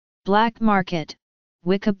Black market,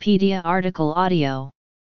 Wikipedia article audio.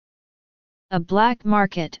 A black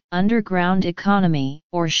market, underground economy,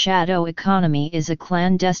 or shadow economy is a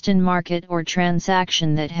clandestine market or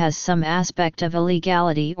transaction that has some aspect of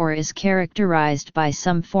illegality or is characterized by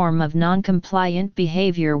some form of non-compliant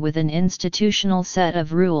behavior with an institutional set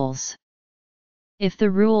of rules. If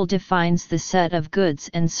the rule defines the set of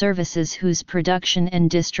goods and services whose production and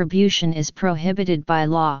distribution is prohibited by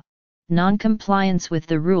law, non-compliance with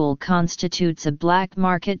the rule constitutes a black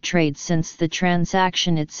market trade since the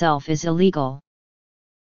transaction itself is illegal.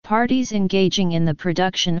 Parties engaging in the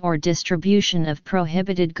production or distribution of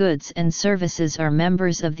prohibited goods and services are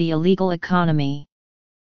members of the illegal economy.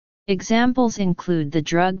 Examples include the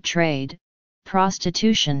drug trade,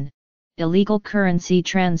 prostitution, illegal currency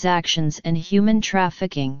transactions and human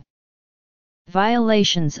trafficking.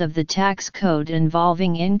 Violations of the tax code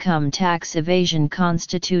involving income tax evasion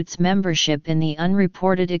constitutes membership in the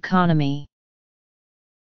unreported economy.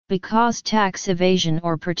 Because tax evasion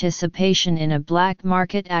or participation in a black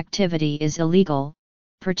market activity is illegal,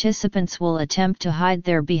 participants will attempt to hide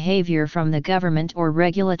their behavior from the government or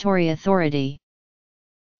regulatory authority.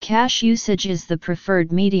 Cash usage is the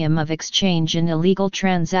preferred medium of exchange in illegal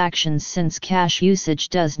transactions since cash usage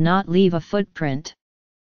does not leave a footprint.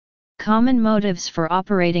 Common motives for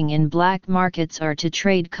operating in black markets are to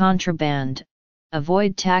trade contraband,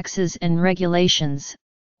 avoid taxes and regulations,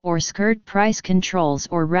 or skirt price controls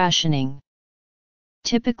or rationing.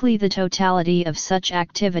 Typically, the totality of such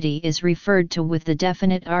activity is referred to with the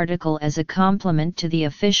definite article as a complement to the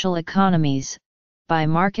official economies, by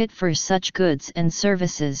market for such goods and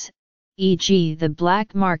services, e.g., the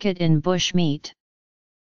black market in bushmeat.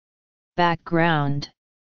 Background.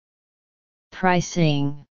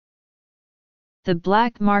 Pricing. The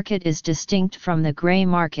black market is distinct from the gray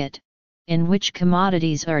market, in which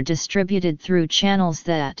commodities are distributed through channels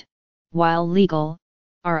that, while legal,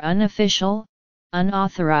 are unofficial,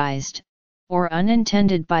 unauthorized, or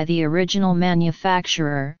unintended by the original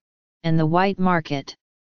manufacturer, and the white market.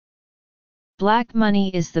 Black money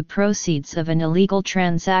is the proceeds of an illegal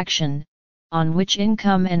transaction, on which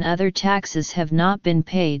income and other taxes have not been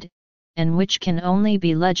paid, and which can only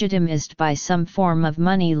be legitimized by some form of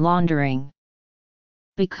money laundering.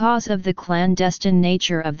 Because of the clandestine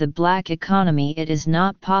nature of the black economy, it is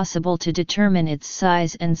not possible to determine its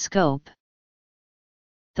size and scope.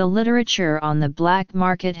 The literature on the black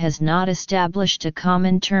market has not established a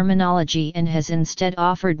common terminology and has instead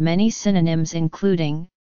offered many synonyms including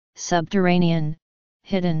subterranean,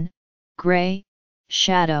 hidden, gray,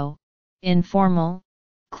 shadow, informal,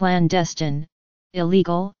 clandestine,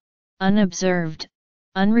 illegal, unobserved,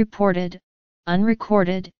 unreported,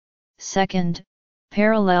 unrecorded, second,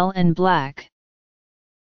 parallel and black.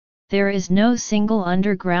 There is no single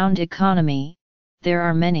underground economy, there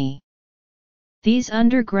are many. These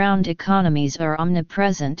underground economies are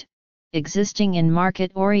omnipresent, existing in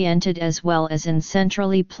market-oriented as well as in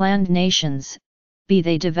centrally planned nations, be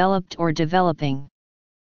they developed or developing.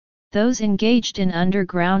 Those engaged in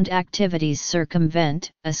underground activities circumvent,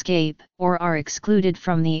 escape, or are excluded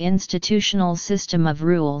from the institutional system of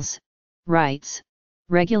rules, rights,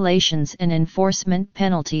 regulations and enforcement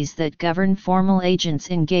penalties that govern formal agents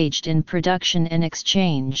engaged in production and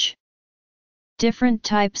exchange. Different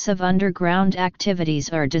types of underground activities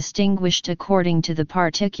are distinguished according to the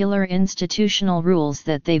particular institutional rules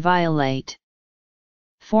that they violate.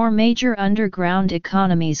 4 major underground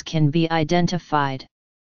economies can be identified.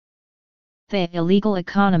 The illegal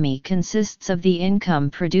economy consists of the income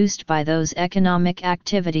produced by those economic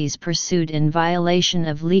activities pursued in violation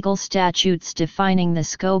of legal statutes defining the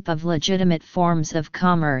scope of legitimate forms of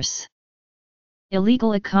commerce.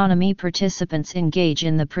 Illegal economy participants engage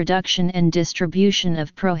in the production and distribution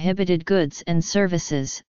of prohibited goods and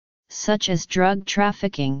services, such as drug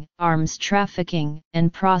trafficking, arms trafficking,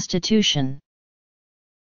 and prostitution.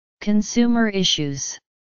 Consumer issues.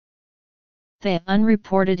 The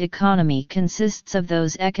unreported economy consists of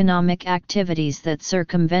those economic activities that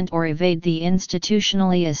circumvent or evade the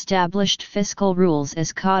institutionally established fiscal rules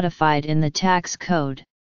as codified in the tax code.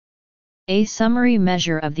 A summary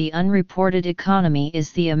measure of the unreported economy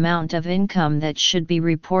is the amount of income that should be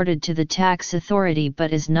reported to the tax authority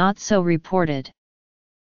but is not so reported.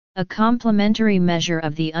 A complementary measure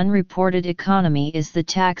of the unreported economy is the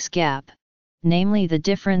tax gap, namely the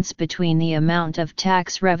difference between the amount of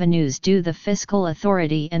tax revenues due the fiscal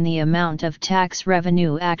authority and the amount of tax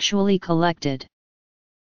revenue actually collected.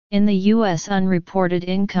 In the U.S., unreported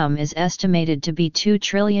income is estimated to be $2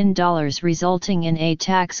 trillion, resulting in a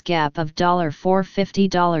tax gap of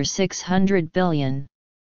 $450–600 billion.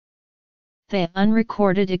 The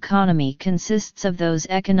unrecorded economy consists of those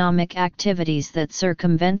economic activities that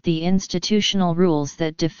circumvent the institutional rules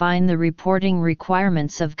that define the reporting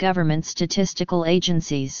requirements of government statistical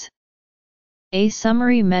agencies. A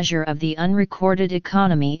summary measure of the unrecorded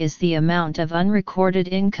economy is the amount of unrecorded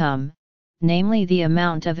income, namely the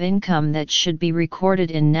amount of income that should be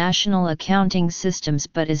recorded in national accounting systems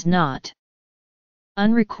but is not.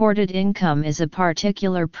 Unrecorded income is a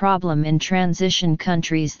particular problem in transition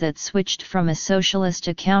countries that switched from a socialist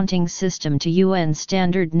accounting system to UN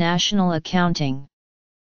standard national accounting.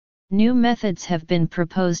 New methods have been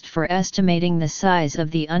proposed for estimating the size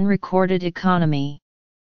of the unrecorded economy.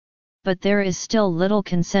 But there is still little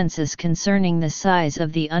consensus concerning the size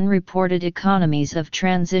of the unreported economies of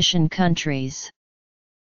transition countries.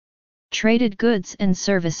 Traded goods and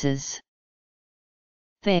services.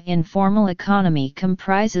 The informal economy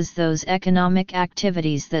comprises those economic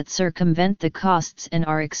activities that circumvent the costs and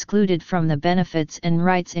are excluded from the benefits and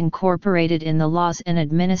rights incorporated in the laws and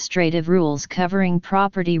administrative rules covering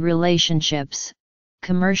property relationships,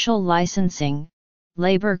 commercial licensing,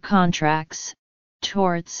 labor contracts,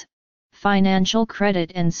 torts, financial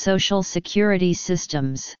credit and social security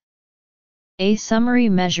systems. A summary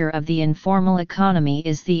measure of the informal economy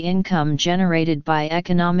is the income generated by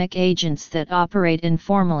economic agents that operate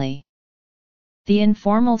informally. The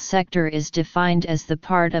informal sector is defined as the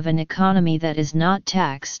part of an economy that is not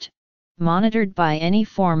taxed, monitored by any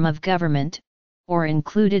form of government, or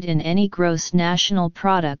included in any gross national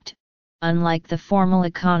product, unlike the formal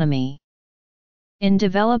economy. In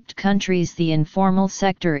developed countries, the informal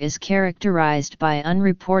sector is characterized by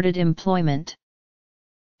unreported employment.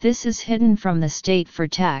 This is hidden from the state for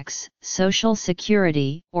tax, social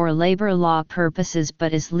security, or labor law purposes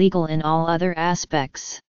but is legal in all other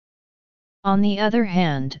aspects. On the other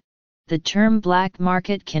hand, the term black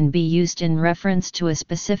market can be used in reference to a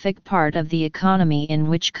specific part of the economy in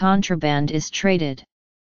which contraband is traded.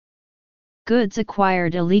 Goods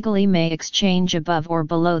acquired illegally may exchange above or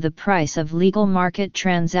below the price of legal market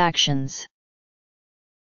transactions.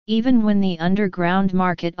 Even when the underground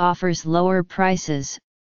market offers lower prices,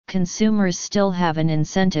 consumers still have an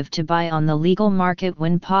incentive to buy on the legal market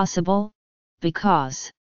when possible,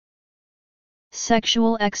 because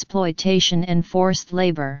sexual exploitation and forced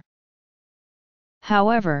labor.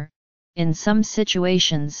 However, in some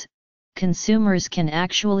situations, consumers can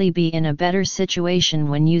actually be in a better situation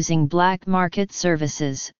when using black market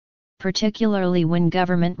services, particularly when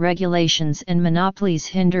government regulations and monopolies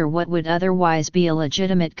hinder what would otherwise be a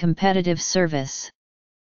legitimate competitive service.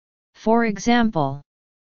 For example,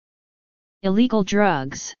 illegal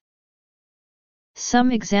drugs.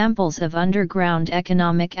 Some examples of underground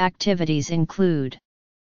economic activities include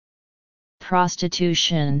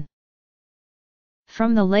prostitution.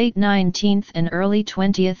 From the late 19th and early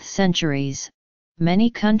 20th centuries, many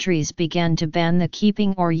countries began to ban the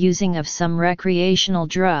keeping or using of some recreational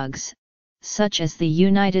drugs, such as the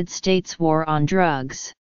United States War on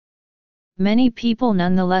Drugs. Many people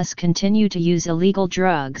nonetheless continue to use illegal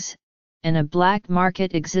drugs, and a black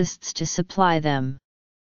market exists to supply them.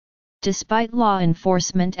 Despite law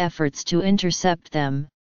enforcement efforts to intercept them,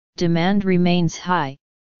 demand remains high,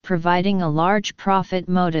 providing a large profit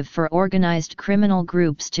motive for organized criminal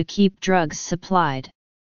groups to keep drugs supplied.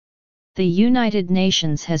 The United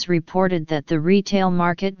Nations has reported that the retail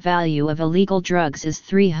market value of illegal drugs is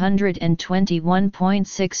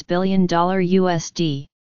 $321.6 billion USD.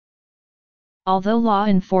 Although law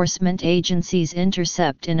enforcement agencies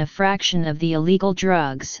intercept in a fraction of the illegal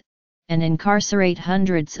drugs, and incarcerate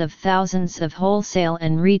hundreds of thousands of wholesale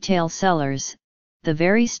and retail sellers, the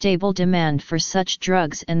very stable demand for such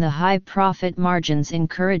drugs and the high profit margins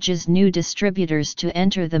encourages new distributors to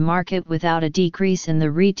enter the market without a decrease in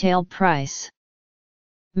the retail price.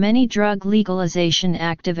 Many drug legalization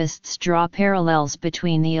activists draw parallels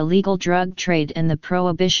between the illegal drug trade and the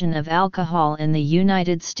prohibition of alcohol in the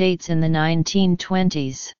United States in the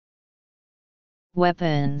 1920s.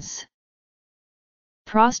 Weapons.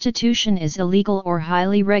 Prostitution is illegal or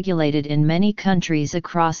highly regulated in many countries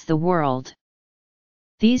across the world.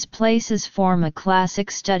 These places form a classic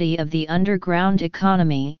study of the underground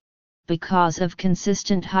economy, because of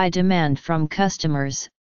consistent high demand from customers,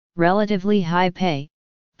 relatively high pay,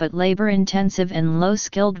 but labor-intensive and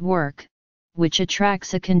low-skilled work, which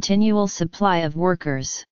attracts a continual supply of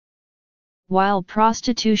workers. While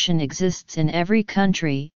prostitution exists in every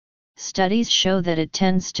country, studies show that it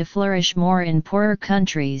tends to flourish more in poorer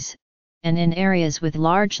countries, and in areas with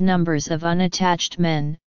large numbers of unattached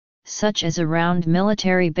men, such as around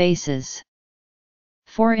military bases.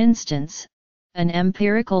 For instance, an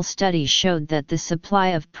empirical study showed that the supply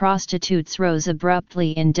of prostitutes rose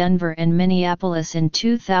abruptly in Denver and Minneapolis in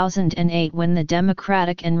 2008 when the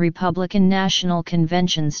Democratic and Republican national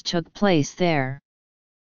conventions took place there.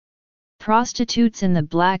 Prostitutes in the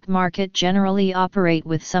black market generally operate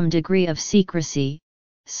with some degree of secrecy,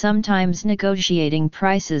 sometimes negotiating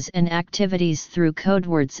prices and activities through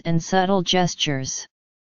codewords and subtle gestures.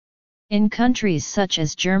 In countries such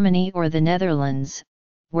as Germany or the Netherlands,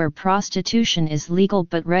 where prostitution is legal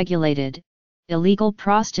but regulated, illegal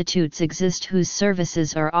prostitutes exist whose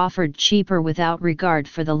services are offered cheaper without regard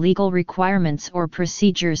for the legal requirements or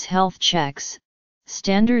procedures, health checks,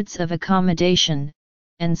 standards of accommodation,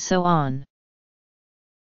 and so on.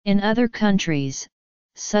 In other countries,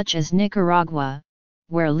 such as Nicaragua,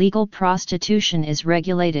 where legal prostitution is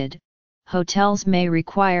regulated, hotels may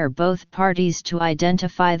require both parties to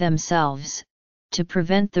identify themselves, to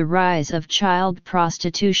prevent the rise of child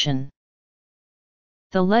prostitution.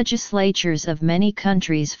 The legislatures of many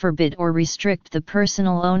countries forbid or restrict the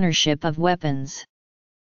personal ownership of weapons.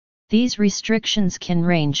 These restrictions can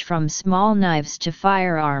range from small knives to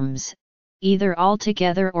firearms, either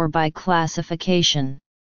altogether or by classification.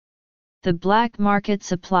 The black market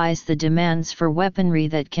supplies the demands for weaponry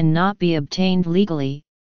that cannot be obtained legally,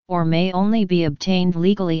 or may only be obtained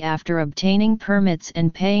legally after obtaining permits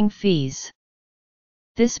and paying fees.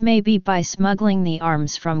 This may be by smuggling the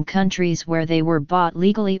arms from countries where they were bought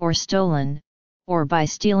legally or stolen, or by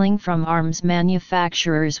stealing from arms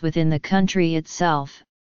manufacturers within the country itself,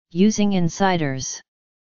 using insiders.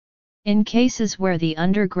 In cases where the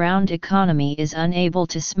underground economy is unable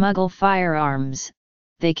to smuggle firearms,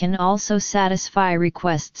 they can also satisfy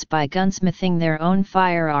requests by gunsmithing their own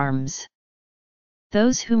firearms.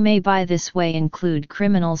 Those who may buy this way include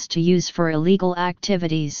criminals to use for illegal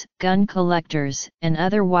activities, gun collectors, and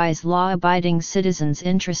otherwise law-abiding citizens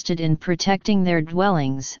interested in protecting their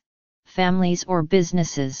dwellings, families or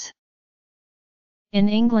businesses. In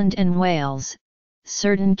England and Wales,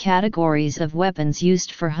 certain categories of weapons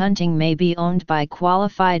used for hunting may be owned by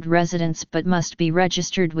qualified residents but must be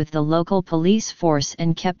registered with the local police force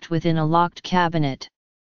and kept within a locked cabinet.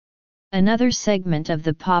 Another segment of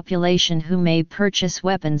the population who may purchase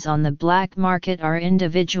weapons on the black market are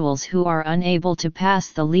individuals who are unable to pass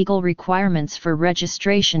the legal requirements for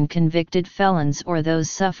registration, convicted felons or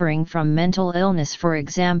those suffering from mental illness, for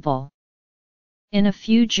example. In a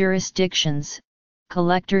few jurisdictions,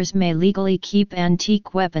 collectors may legally keep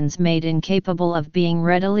antique weapons made incapable of being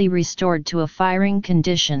readily restored to a firing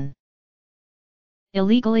condition.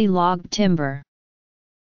 Illegally logged timber.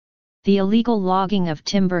 The illegal logging of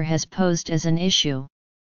timber has posed as an issue.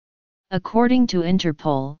 According to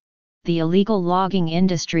Interpol, the illegal logging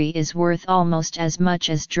industry is worth almost as much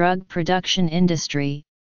as drug production industry,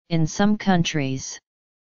 in some countries.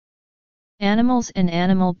 Animals and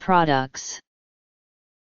animal products.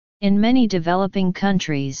 In many developing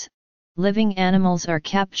countries, living animals are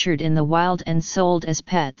captured in the wild and sold as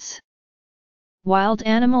pets. Wild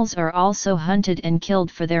animals are also hunted and killed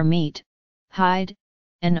for their meat, hide,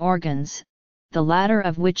 and organs, the latter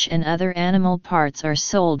of which and other animal parts are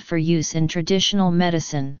sold for use in traditional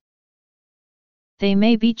medicine. They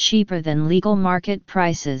may be cheaper than legal market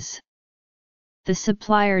prices. The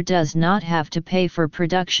supplier does not have to pay for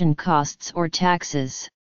production costs or taxes.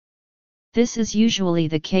 This is usually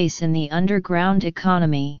the case in the underground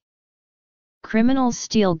economy. Criminals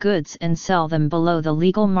steal goods and sell them below the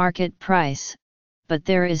legal market price, but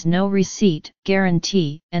there is no receipt,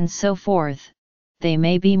 guarantee, and so forth. They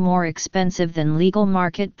may be more expensive than legal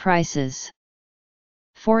market prices.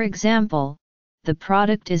 For example, the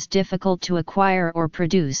product is difficult to acquire or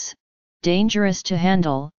produce, dangerous to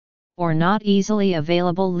handle, or not easily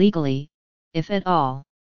available legally, if at all.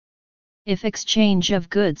 If exchange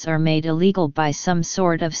of goods are made illegal by some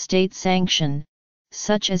sort of state sanction,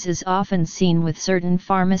 such as is often seen with certain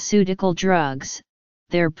pharmaceutical drugs,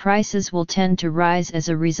 their prices will tend to rise as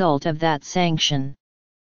a result of that sanction.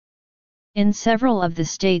 In several of the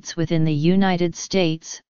states within the United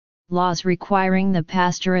States, laws requiring the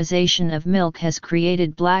pasteurization of milk has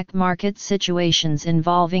created black market situations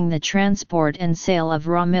involving the transport and sale of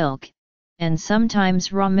raw milk, and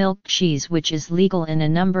sometimes raw milk cheese, which is legal in a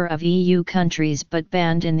number of EU countries but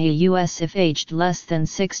banned in the US if aged less than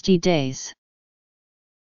 60 days.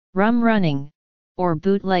 Rum running, or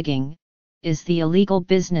bootlegging, is the illegal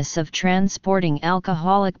business of transporting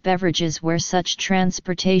alcoholic beverages where such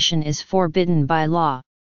transportation is forbidden by law.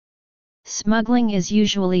 Smuggling is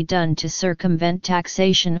usually done to circumvent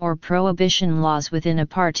taxation or prohibition laws within a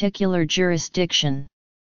particular jurisdiction.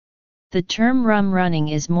 The term rum running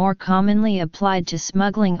is more commonly applied to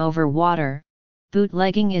smuggling over water,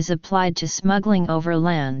 bootlegging is applied to smuggling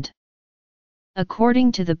overland.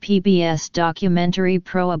 According to the PBS documentary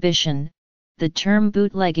Prohibition, the term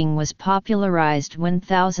bootlegging was popularized when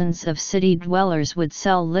thousands of city dwellers would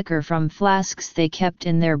sell liquor from flasks they kept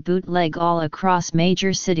in their bootleg all across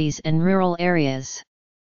major cities and rural areas.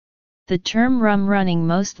 The term rum running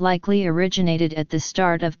most likely originated at the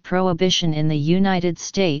start of Prohibition in the United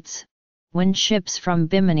States, when ships from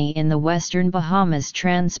Bimini in the western Bahamas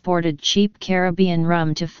transported cheap Caribbean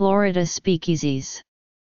rum to Florida speakeasies.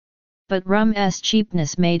 But rum's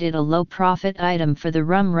cheapness made it a low-profit item for the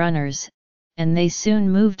rum runners, and they soon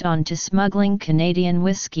moved on to smuggling Canadian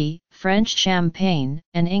whiskey, French champagne,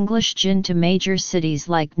 and English gin to major cities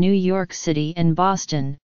like New York City and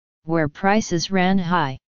Boston, where prices ran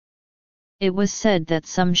high. It was said that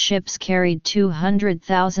some ships carried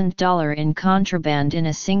 $200,000 in contraband in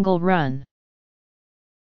a single run.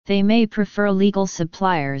 They may prefer legal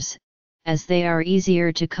suppliers, as they are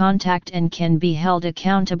easier to contact and can be held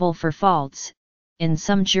accountable for faults. In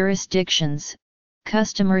some jurisdictions,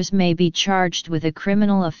 customers may be charged with a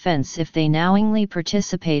criminal offense if they knowingly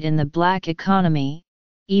participate in the black economy.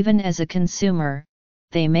 Even as a consumer,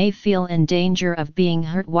 they may feel in danger of being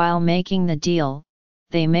hurt while making the deal.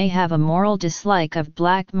 They may have a moral dislike of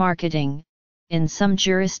black marketing. In some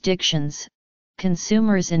jurisdictions,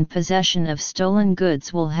 consumers in possession of stolen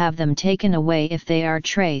goods will have them taken away if they are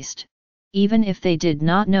traced, even if they did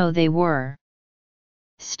not know they were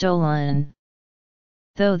stolen.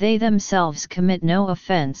 Though they themselves commit no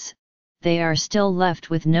offense, they are still left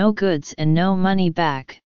with no goods and no money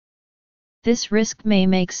back. This risk may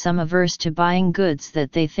make some averse to buying goods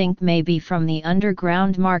that they think may be from the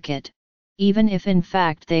underground market, even if in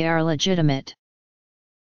fact they are legitimate.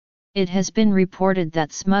 It has been reported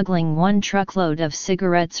that smuggling one truckload of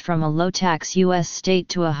cigarettes from a low-tax U.S. state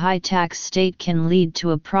to a high-tax state can lead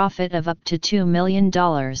to a profit of up to $2 million.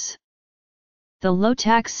 The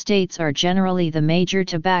low-tax states are generally the major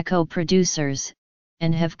tobacco producers,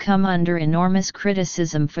 and have come under enormous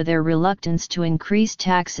criticism for their reluctance to increase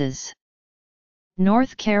taxes.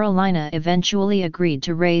 North Carolina eventually agreed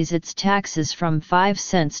to raise its taxes from 5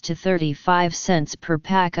 cents to 35 cents per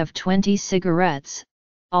pack of 20 cigarettes,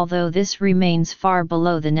 although this remains far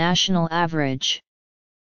below the national average.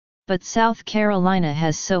 But South Carolina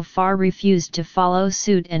has so far refused to follow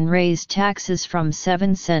suit and raise taxes from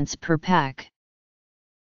 7 cents per pack.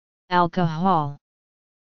 Alcohol,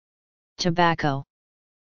 tobacco,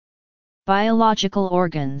 biological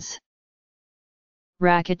organs,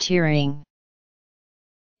 racketeering.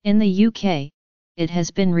 In the UK, it has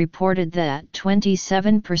been reported that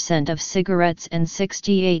 27% of cigarettes and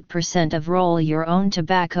 68% of roll-your-own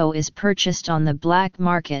tobacco is purchased on the black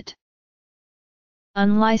market.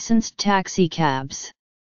 Unlicensed taxicabs.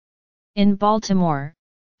 In Baltimore,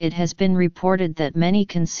 it has been reported that many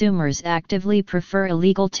consumers actively prefer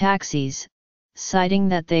illegal taxis, citing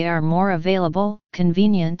that they are more available,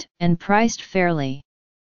 convenient, and priced fairly.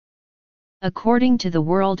 According to the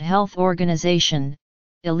World Health Organization,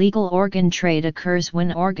 illegal organ trade occurs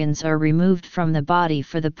when organs are removed from the body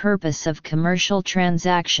for the purpose of commercial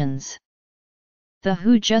transactions. The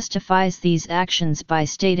WHO justifies these actions by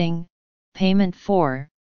stating, payment for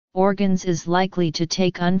organs is likely to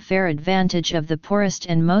take unfair advantage of the poorest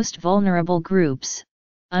and most vulnerable groups,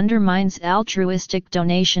 undermines altruistic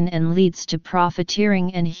donation and leads to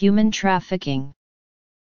profiteering and human trafficking.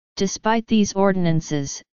 Despite these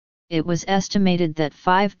ordinances, it was estimated that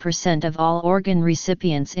 5% of all organ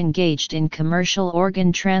recipients engaged in commercial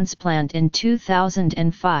organ transplant in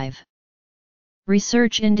 2005.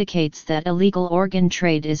 Research indicates that illegal organ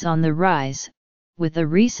trade is on the rise, with a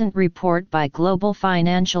recent report by Global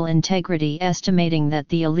Financial Integrity estimating that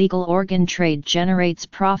the illegal organ trade generates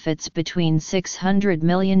profits between $600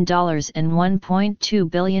 million and $1.2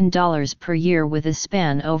 billion per year with a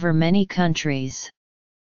span over many countries.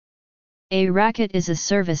 A racket is a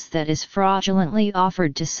service that is fraudulently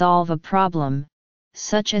offered to solve a problem,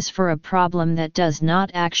 such as for a problem that does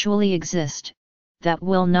not actually exist, that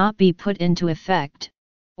will not be put into effect,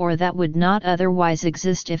 or that would not otherwise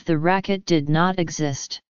exist if the racket did not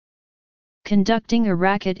exist. Conducting a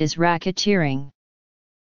racket is racketeering.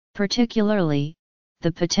 Particularly,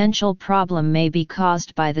 the potential problem may be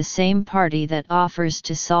caused by the same party that offers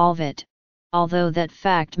to solve it, although that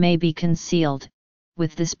fact may be concealed,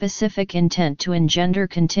 with the specific intent to engender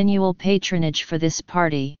continual patronage for this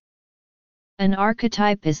party. An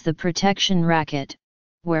archetype is the protection racket,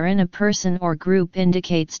 wherein a person or group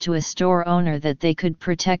indicates to a store owner that they could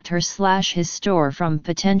protect her/his store from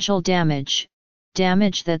potential damage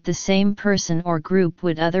that the same person or group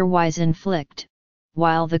would otherwise inflict,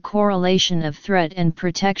 while the correlation of threat and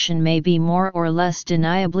protection may be more or less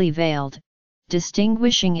deniably veiled,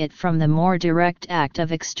 distinguishing it from the more direct act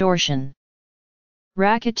of extortion.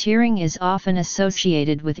 Racketeering is often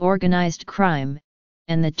associated with organized crime,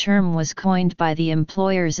 and the term was coined by the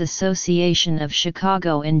Employers Association of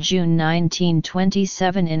Chicago in June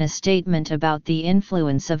 1927 in a statement about the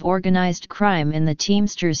influence of organized crime in the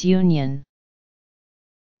Teamsters Union.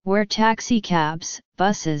 Where taxicabs,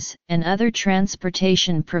 buses, and other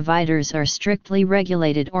transportation providers are strictly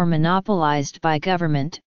regulated or monopolized by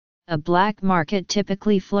government, a black market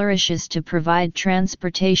typically flourishes to provide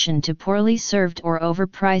transportation to poorly served or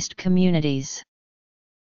overpriced communities.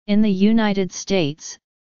 In the United States,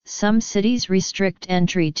 some cities restrict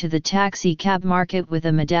entry to the taxicab market with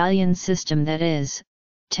a medallion system, that is,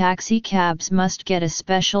 taxicabs must get a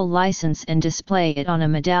special license and display it on a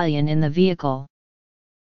medallion in the vehicle.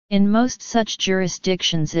 In most such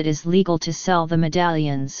jurisdictions it is legal to sell the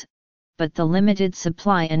medallions, but the limited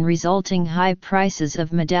supply and resulting high prices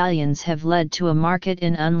of medallions have led to a market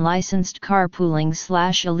in unlicensed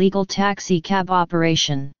carpooling/illegal taxicab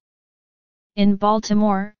operation. In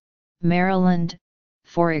Baltimore, Maryland,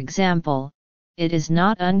 for example, it is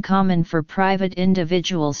not uncommon for private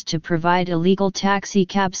individuals to provide illegal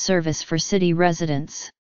taxicab service for city residents.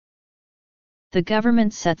 The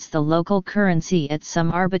government sets the local currency at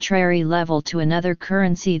some arbitrary level to another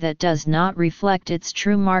currency that does not reflect its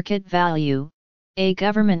true market value. A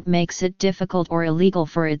government makes it difficult or illegal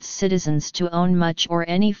for its citizens to own much or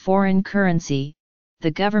any foreign currency.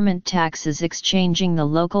 The government taxes exchanging the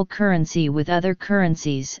local currency with other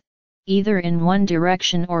currencies, either in one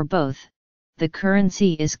direction or both. The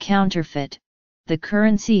currency is counterfeit. The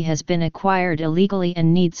currency has been acquired illegally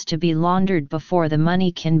and needs to be laundered before the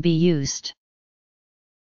money can be used.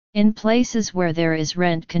 In places where there is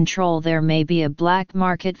rent control, there may be a black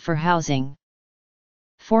market for housing.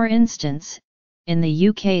 For instance, in the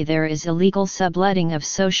UK there is illegal subletting of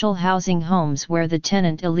social housing homes where the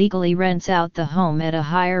tenant illegally rents out the home at a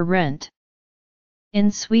higher rent.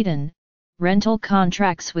 In Sweden, rental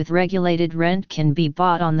contracts with regulated rent can be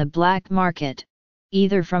bought on the black market,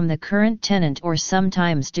 either from the current tenant or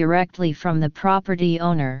sometimes directly from the property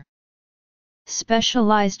owner.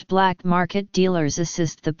 Specialized black market dealers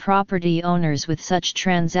assist the property owners with such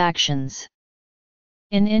transactions.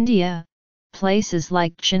 In India, places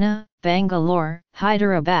like Chennai, Bangalore,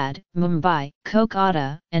 Hyderabad, Mumbai,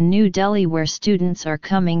 Kolkata, and New Delhi, where students are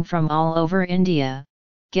coming from all over India,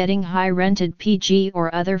 getting high-rented PG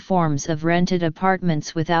or other forms of rented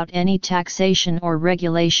apartments without any taxation or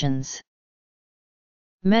regulations.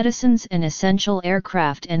 Medicines and essential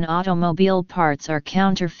aircraft and automobile parts are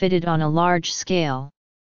counterfeited on a large scale.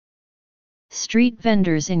 Street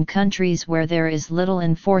vendors in countries where there is little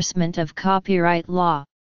enforcement of copyright law,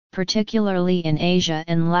 particularly in Asia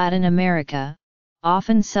and Latin America,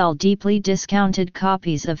 often sell deeply discounted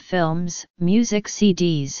copies of films, music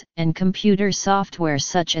CDs, and computer software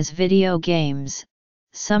such as video games,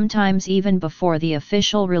 sometimes even before the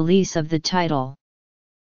official release of the title.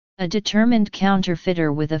 A determined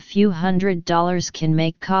counterfeiter with a few $100s can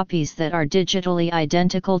make copies that are digitally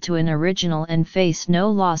identical to an original and face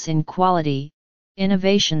no loss in quality.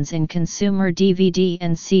 Innovations in consumer DVD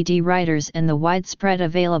and CD writers and the widespread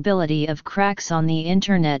availability of cracks on the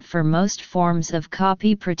Internet for most forms of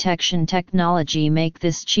copy protection technology make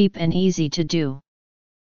this cheap and easy to do.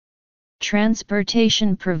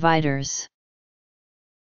 Transportation providers.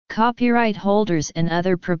 Copyright holders and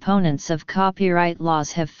other proponents of copyright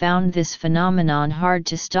laws have found this phenomenon hard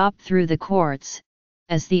to stop through the courts,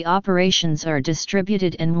 as the operations are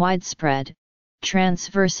distributed and widespread,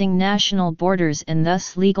 traversing national borders and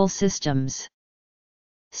thus legal systems.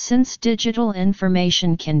 Since digital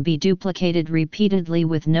information can be duplicated repeatedly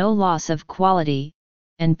with no loss of quality,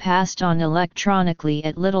 and passed on electronically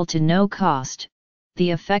at little to no cost,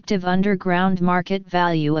 the effective underground market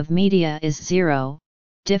value of media is zero,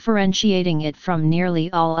 differentiating it from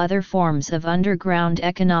nearly all other forms of underground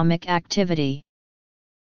economic activity.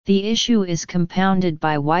 The issue is compounded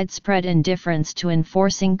by widespread indifference to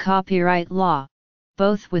enforcing copyright law,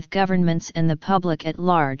 both with governments and the public at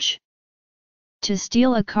large. To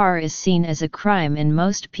steal a car is seen as a crime in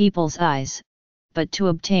most people's eyes, but to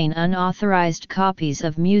obtain unauthorized copies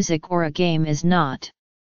of music or a game is not.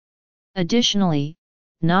 Additionally,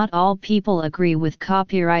 not all people agree with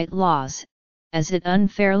copyright laws, as it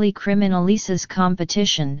unfairly criminalizes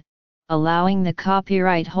competition, allowing the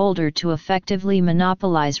copyright holder to effectively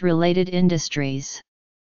monopolize related industries.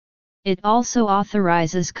 It also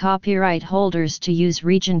authorizes copyright holders to use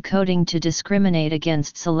region coding to discriminate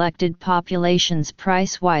against selected populations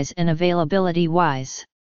price-wise and availability-wise.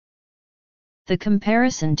 The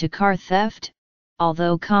comparison to car theft,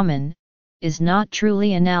 although common, is not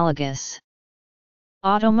truly analogous.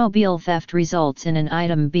 Automobile theft results in an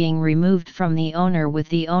item being removed from the owner with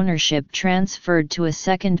the ownership transferred to a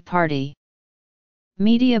second party.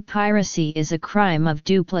 Media piracy is a crime of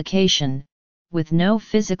duplication, with no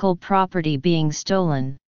physical property being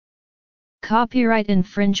stolen. Copyright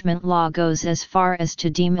infringement law goes as far as to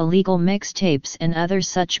deem illegal mixtapes and other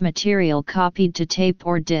such material copied to tape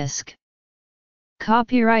or disc.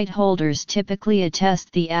 Copyright holders typically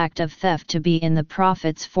attest the act of theft to be in the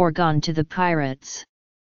profits foregone to the pirates.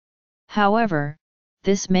 However,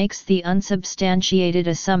 this makes the unsubstantiated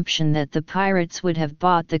assumption that the pirates would have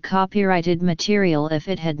bought the copyrighted material if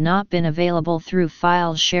it had not been available through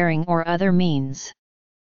file sharing or other means.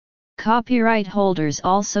 Copyright holders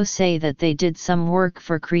also say that they did some work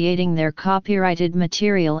for creating their copyrighted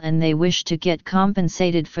material and they wish to get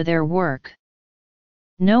compensated for their work.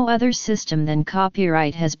 No other system than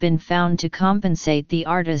copyright has been found to compensate the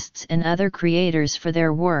artists and other creators for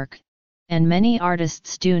their work, and many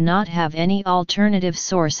artists do not have any alternative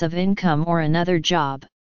source of income or another job.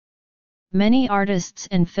 Many artists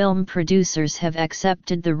and film producers have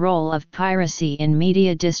accepted the role of piracy in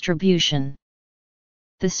media distribution.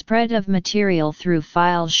 The spread of material through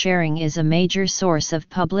file sharing is a major source of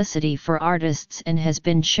publicity for artists and has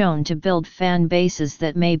been shown to build fan bases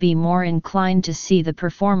that may be more inclined to see the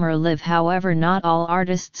performer live. However, not all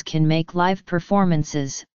artists can make live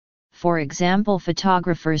performances. For example,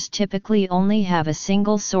 photographers typically only have a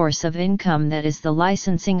single source of income, that is the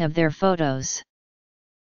licensing of their photos.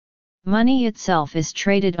 Money itself is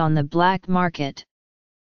traded on the black market.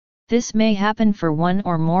 This may happen for one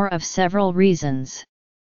or more of several reasons.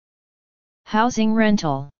 Housing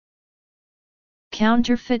rental,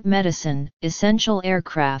 counterfeit medicine, essential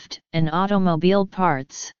aircraft and automobile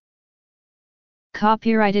parts.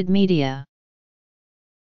 Copyrighted media.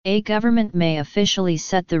 A government may officially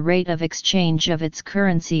set the rate of exchange of its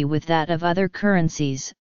currency with that of other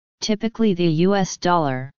currencies, typically the US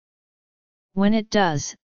dollar. When it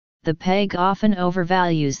does, the peg often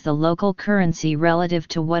overvalues the local currency relative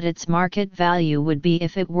to what its market value would be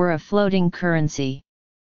if it were a floating currency.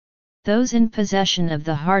 Those in possession of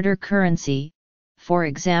the harder currency, for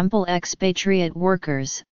example expatriate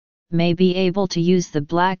workers, may be able to use the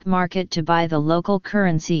black market to buy the local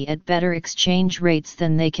currency at better exchange rates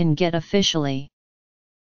than they can get officially.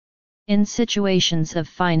 In situations of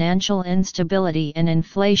financial instability and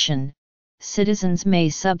inflation, citizens may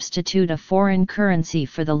substitute a foreign currency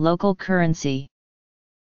for the local currency.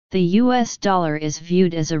 The US dollar is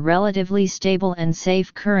viewed as a relatively stable and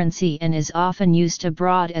safe currency and is often used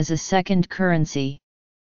abroad as a second currency.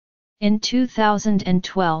 In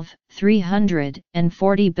 2012,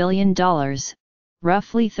 $340 billion,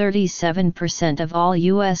 roughly 37% of all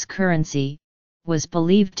U.S. currency, was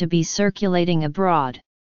believed to be circulating abroad.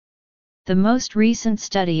 The most recent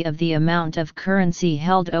study of the amount of currency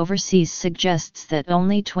held overseas suggests that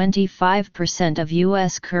only 25% of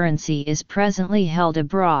U.S. currency is presently held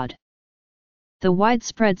abroad. The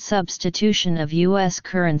widespread substitution of U.S.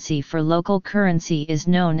 currency for local currency is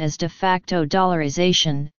known as de facto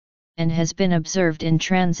dollarization, and has been observed in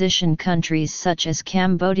transition countries such as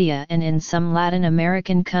Cambodia and in some Latin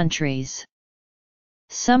American countries.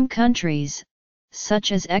 Some countries,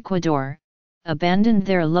 such as Ecuador, abandoned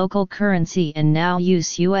their local currency and now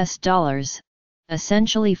use US dollars,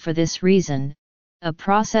 essentially for this reason, a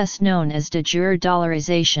process known as de jure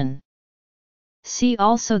dollarization. See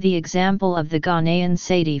also the example of the Ghanaian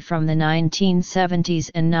cedi from the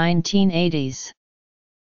 1970s and 1980s.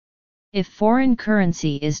 If foreign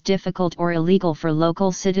currency is difficult or illegal for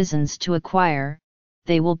local citizens to acquire,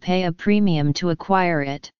 they will pay a premium to acquire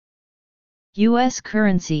it. U.S.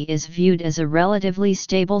 currency is viewed as a relatively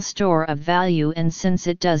stable store of value, and since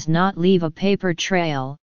it does not leave a paper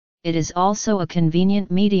trail, it is also a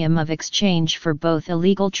convenient medium of exchange for both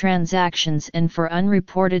illegal transactions and for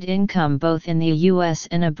unreported income both in the U.S.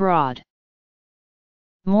 and abroad.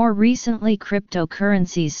 More recently,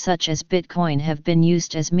 cryptocurrencies such as Bitcoin have been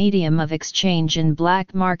used as medium of exchange in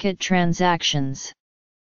black market transactions.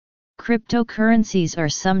 Cryptocurrencies are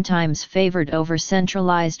sometimes favored over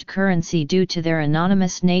centralized currency due to their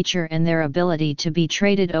anonymous nature and their ability to be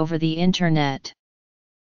traded over the Internet.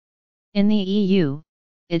 In the EU,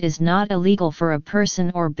 it is not illegal for a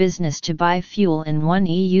person or business to buy fuel in one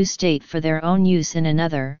EU state for their own use in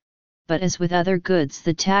another, but as with other goods,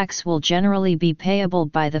 the tax will generally be payable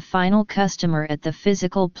by the final customer at the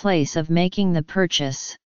physical place of making the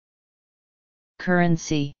purchase.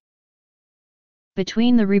 Currency.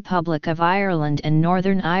 Between the Republic of Ireland and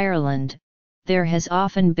Northern Ireland, there has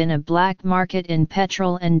often been a black market in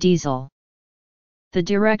petrol and diesel. The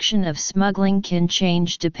direction of smuggling can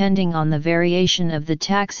change depending on the variation of the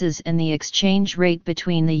taxes and the exchange rate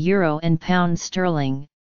between the euro and pound sterling.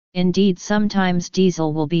 Indeed, sometimes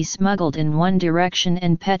diesel will be smuggled in one direction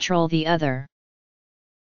and petrol the other.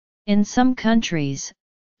 In some countries,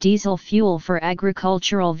 diesel fuel for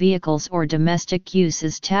agricultural vehicles or domestic use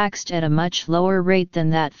is taxed at a much lower rate than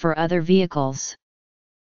that for other vehicles.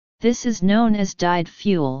 This is known as dyed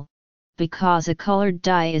fuel, because a colored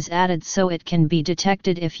dye is added so it can be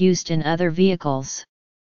detected if used in other vehicles.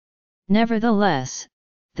 Nevertheless,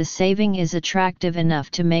 the saving is attractive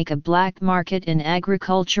enough to make a black market in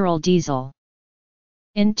agricultural diesel.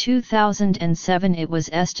 In 2007 it was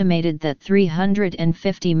estimated that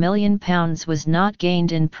 £350 million was not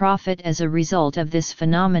gained in profit as a result of this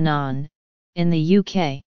phenomenon, in the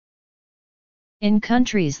UK. In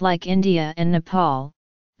countries like India and Nepal,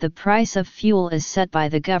 the price of fuel is set by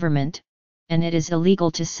the government, and it is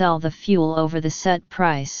illegal to sell the fuel over the set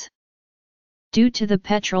price. Due to the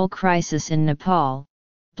petrol crisis in Nepal,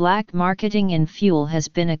 black marketing in fuel has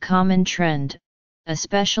been a common trend,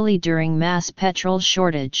 especially during mass petrol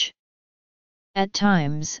shortage. At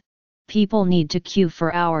times, people need to queue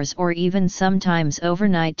for hours or even sometimes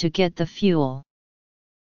overnight to get the fuel.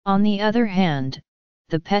 On the other hand,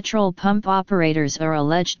 the petrol pump operators are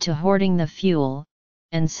alleged to hoarding the fuel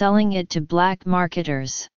and selling it to black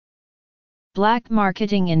marketers. Black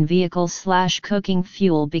marketing in vehicle/cooking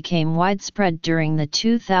fuel became widespread during the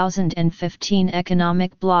 2015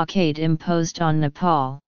 economic blockade imposed on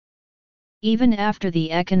Nepal. Even after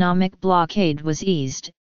the economic blockade was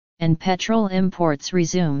eased, and petrol imports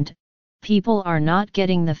resumed, people are not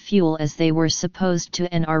getting the fuel as they were supposed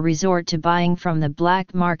to and are resort to buying from the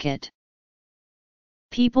black market.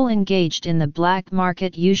 People engaged in the black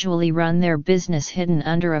market usually run their business hidden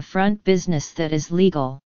under a front business that is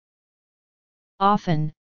legal.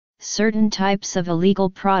 Often, certain types of illegal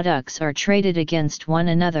products are traded against one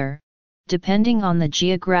another, depending on the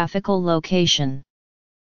geographical location.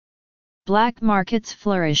 Black markets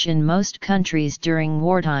flourish in most countries during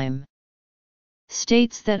wartime.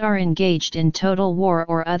 States that are engaged in total war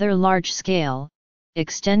or other large-scale,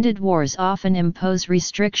 extended wars often impose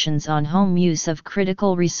restrictions on home use of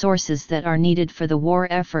critical resources that are needed for the war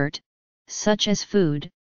effort, such as food,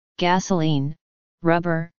 gasoline,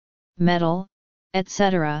 rubber, metal,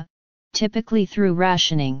 etc., typically through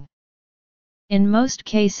rationing. In most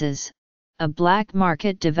cases, a black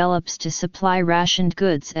market develops to supply rationed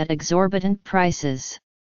goods at exorbitant prices.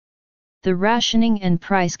 The rationing and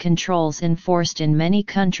price controls enforced in many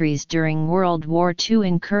countries during World War II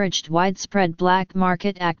encouraged widespread black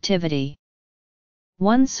market activity.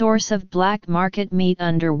 One source of black market meat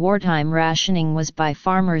under wartime rationing was by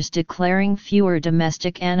farmers declaring fewer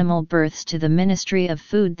domestic animal births to the Ministry of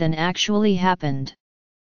Food than actually happened.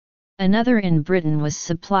 Another in Britain was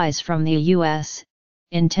supplies from the U.S.,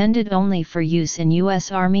 intended only for use in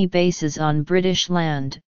U.S. Army bases on British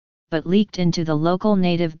land, but leaked into the local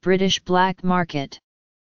native British black market.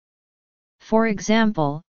 For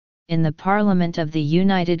example, in the Parliament of the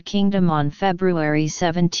United Kingdom on February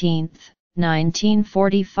 17,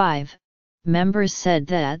 1945, members said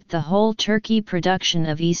that the whole turkey production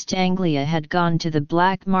of East Anglia had gone to the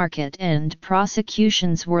black market and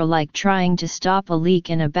prosecutions were like trying to stop a leak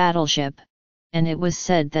in a battleship, and it was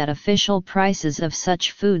said that official prices of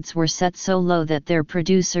such foods were set so low that their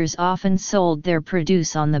producers often sold their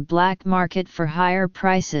produce on the black market for higher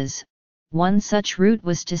prices. One such route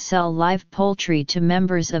was to sell live poultry to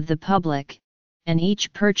members of the public, and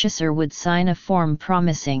each purchaser would sign a form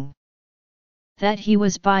promising that he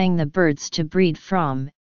was buying the birds to breed from,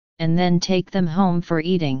 and then take them home for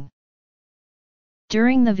eating.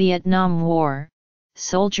 During the Vietnam War,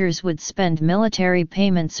 soldiers would spend military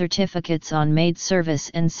payment certificates on maid service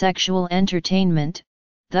and sexual entertainment,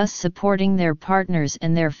 thus supporting their partners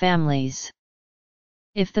and their families.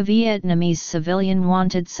 If the Vietnamese civilian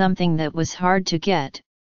wanted something that was hard to get,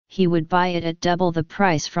 he would buy it at double the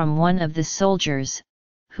price from one of the soldiers,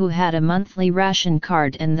 who had a monthly ration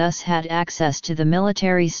card and thus had access to the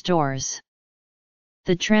military stores.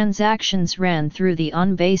 The transactions ran through the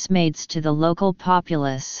on-base maids to the local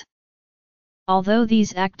populace. Although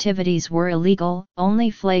these activities were illegal, only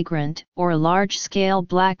flagrant or large-scale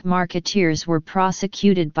black marketeers were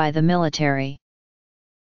prosecuted by the military.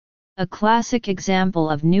 A classic example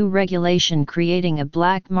of new regulation creating a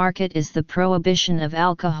black market is the prohibition of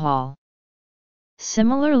alcohol.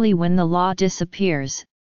 Similarly, when the law disappears,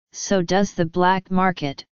 so does the black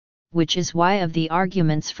market, which is why of the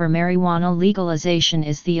arguments for marijuana legalization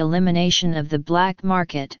is the elimination of the black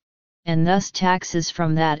market, and thus taxes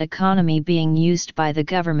from that economy being used by the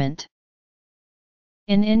government.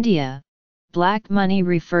 In India, Black money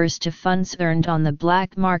refers to funds earned on the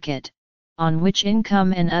black market, on which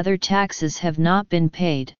income and other taxes have not been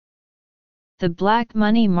paid. The black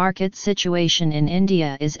money market situation in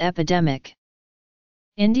India is epidemic.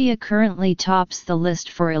 India currently tops the list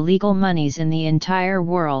for illegal monies in the entire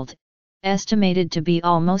world, estimated to be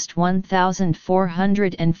almost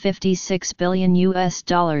 $1,456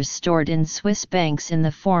 billion stored in Swiss banks in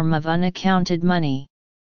the form of unaccounted money.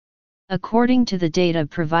 According to the data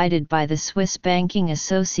provided by the Swiss Banking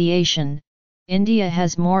Association, India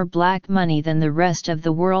has more black money than the rest of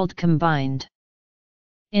the world combined.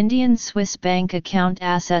 Indian Swiss bank account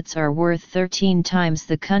assets are worth 13 times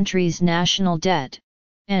the country's national debt,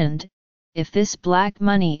 and, if this black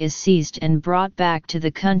money is seized and brought back to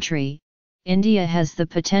the country, India has the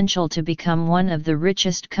potential to become one of the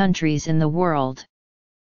richest countries in the world.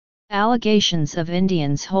 Allegations of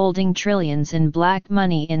Indians holding trillions in black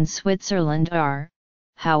money in Switzerland are,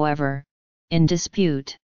 however, in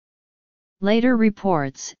dispute. Later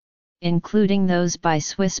reports, including those by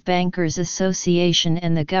Swiss Bankers Association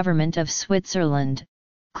and the government of Switzerland,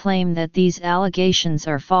 claim that these allegations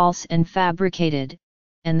are false and fabricated,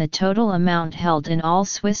 and the total amount held in all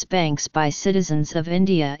Swiss banks by citizens of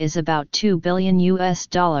India is about $2 billion.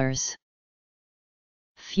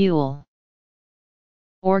 Fuel.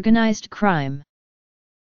 Organized crime.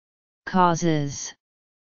 Causes.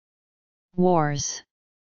 Wars.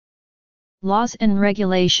 Laws and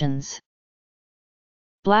regulations.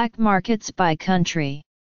 Black markets by country.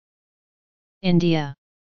 India.